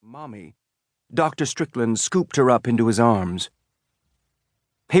Mommy, Dr. Strickland scooped her up into his arms.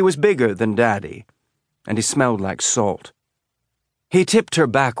 He was bigger than Daddy, and he smelled like salt. He tipped her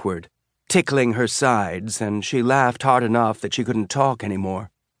backward, tickling her sides, and she laughed hard enough that she couldn't talk anymore.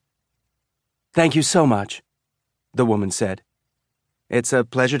 "Thank you so much," the woman said. "It's a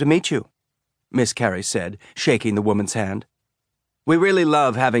pleasure to meet you," Miss Carey said, shaking the woman's hand. "We really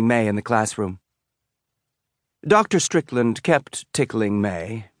love having May in the classroom." Dr. Strickland kept tickling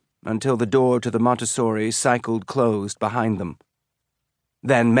May until the door to the Montessori cycled closed behind them.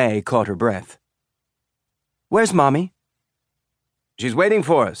 Then May caught her breath. "Where's Mommy?" "She's waiting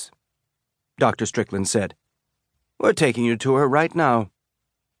for us," Dr. Strickland said. "We're taking you to her right now."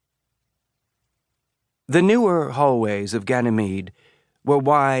 The newer hallways of Ganymede were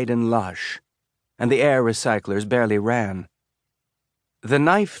wide and lush, and the air recyclers barely ran. The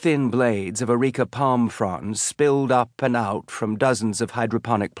knife-thin blades of areca palm fronds spilled up and out from dozens of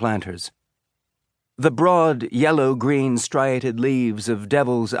hydroponic planters. The broad, yellow-green striated leaves of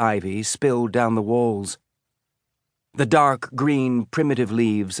devil's ivy spilled down the walls. The dark green, primitive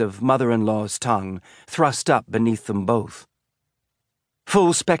leaves of mother-in-law's tongue thrust up beneath them both.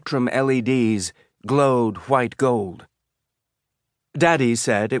 Full-spectrum LEDs glowed white gold. Daddy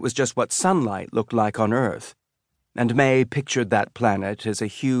said it was just what sunlight looked like on Earth, and May pictured that planet as a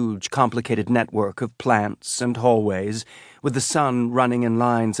huge, complicated network of plants and hallways, with the sun running in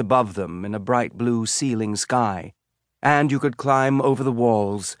lines above them in a bright blue ceiling sky, and you could climb over the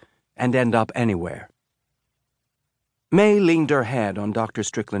walls and end up anywhere. May leaned her head on Dr.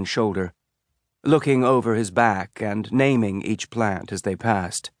 Strickland's shoulder, looking over his back and naming each plant as they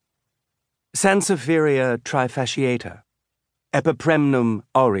passed. Sansevieria trifasciata, Epipremnum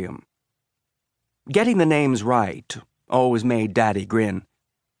aureum. Getting the names right always made Daddy grin.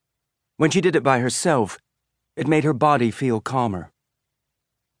 When she did it by herself, it made her body feel calmer.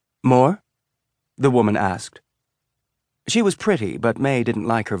 "More?" the woman asked. She was pretty, but May didn't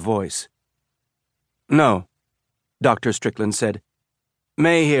like her voice. "No," Dr. Strickland said.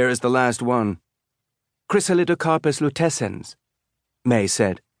 "May here is the last one. Chrysalidocarpus lutescens," May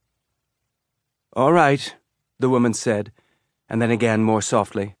said. "All right," the woman said, and then again more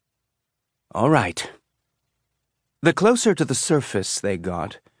softly. "All right." The closer to the surface they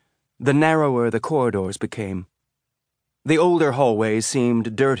got, the narrower the corridors became. The older hallways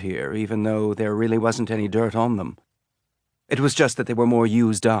seemed dirtier, even though there really wasn't any dirt on them. It was just that they were more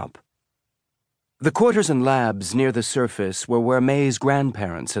used up. The quarters and labs near the surface were where May's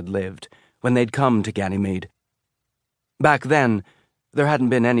grandparents had lived when they'd come to Ganymede. Back then, there hadn't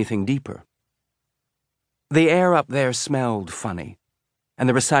been anything deeper. The air up there smelled funny, and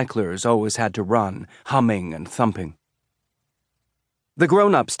the recyclers always had to run, humming and thumping. The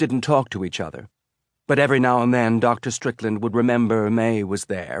grown-ups didn't talk to each other, but every now and then Dr. Strickland would remember May was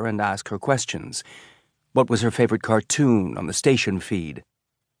there and ask her questions. What was her favorite cartoon on the station feed?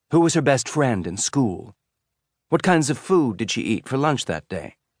 Who was her best friend in school? What kinds of food did she eat for lunch that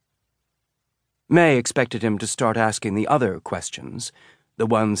day? May expected him to start asking the other questions, the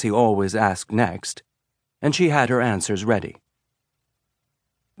ones he always asked next, and she had her answers ready.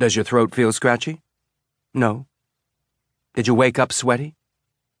 "Does your throat feel scratchy?" "No." "Did you wake up sweaty?"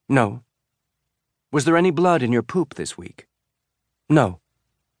 "No." "Was there any blood in your poop this week?" "No."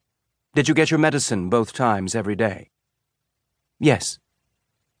 "Did you get your medicine both times every day?" "Yes."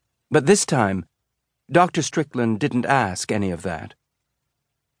 But this time, Dr. Strickland didn't ask any of that.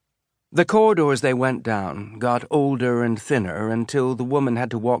 The corridors they went down got older and thinner until the woman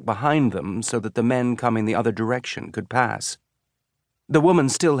had to walk behind them so that the men coming the other direction could pass. The woman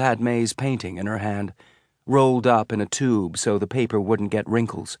still had May's painting in her hand, rolled up in a tube so the paper wouldn't get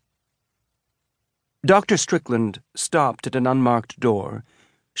wrinkles. Dr. Strickland stopped at an unmarked door,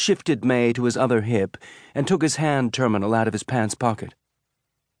 shifted May to his other hip, and took his hand terminal out of his pants pocket.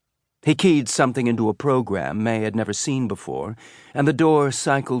 He keyed something into a program May had never seen before, and the door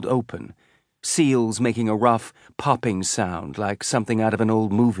cycled open, seals making a rough, popping sound like something out of an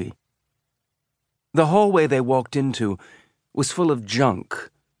old movie. The hallway they walked into was full of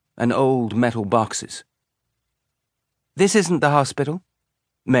junk and old metal boxes. "This isn't the hospital,"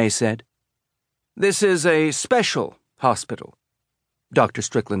 May said. "This is a special hospital," Dr.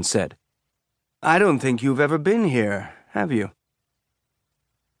 Strickland said. "I don't think you've ever been here, have you?"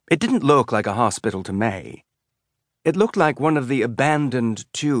 It didn't look like a hospital to May. It looked like one of the abandoned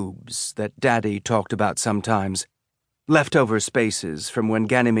tubes that Daddy talked about sometimes, leftover spaces from when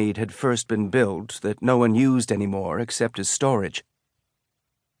Ganymede had first been built that no one used anymore except as storage.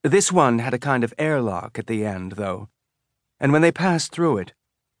 This one had a kind of airlock at the end, though, and when they passed through it,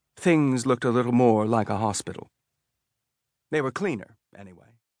 things looked a little more like a hospital. They were cleaner, anyway.